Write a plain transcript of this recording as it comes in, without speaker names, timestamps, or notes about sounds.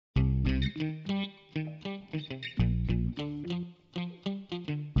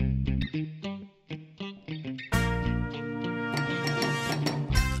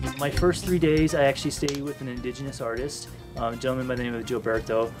My first 3 days I actually stayed with an indigenous artist, a gentleman by the name of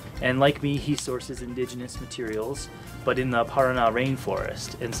Gilberto, and like me he sources indigenous materials but in the Paraná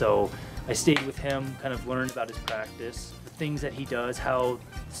rainforest, and so I stayed with him, kind of learned about his practice, the things that he does, how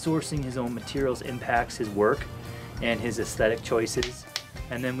sourcing his own materials impacts his work and his aesthetic choices.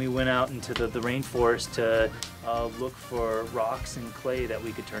 And then we went out into the rainforest to look for rocks and clay that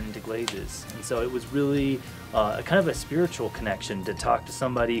we could turn into glazes. And so it was really a kind of a spiritual connection to talk to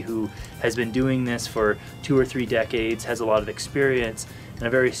somebody who has been doing this for 2 or 3 decades, has a lot of experience, and a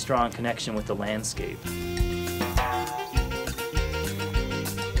very strong connection with the landscape.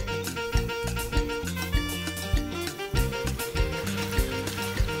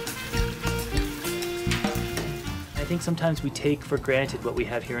 I think sometimes we take for granted what we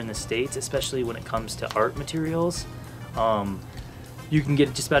have here in the States, especially when it comes to art materials. You can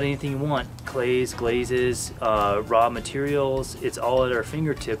get just about anything you want. Clays, glazes, raw materials, it's all at our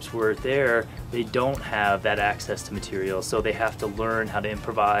fingertips. Where there, they don't have that access to materials, so they have to learn how to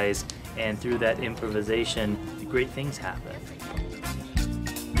improvise, and through that improvisation, great things happen.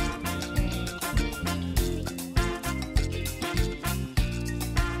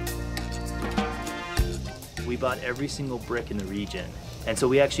 We bought every single brick in the region, and so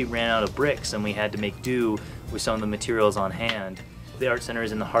we actually ran out of bricks and we had to make do with some of the materials on hand. The art center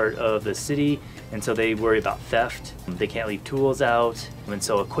is in the heart of the city, and so they worry about theft. They can't leave tools out, and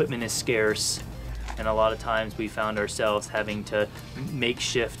so equipment is scarce, and a lot of times we found ourselves having to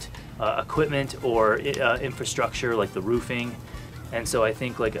makeshift equipment or infrastructure like the roofing. And so I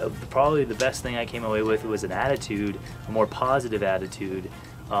think probably the best thing I came away with was an attitude, a more positive attitude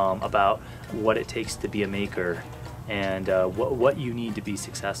about what it takes to be a maker and what you need to be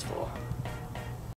successful.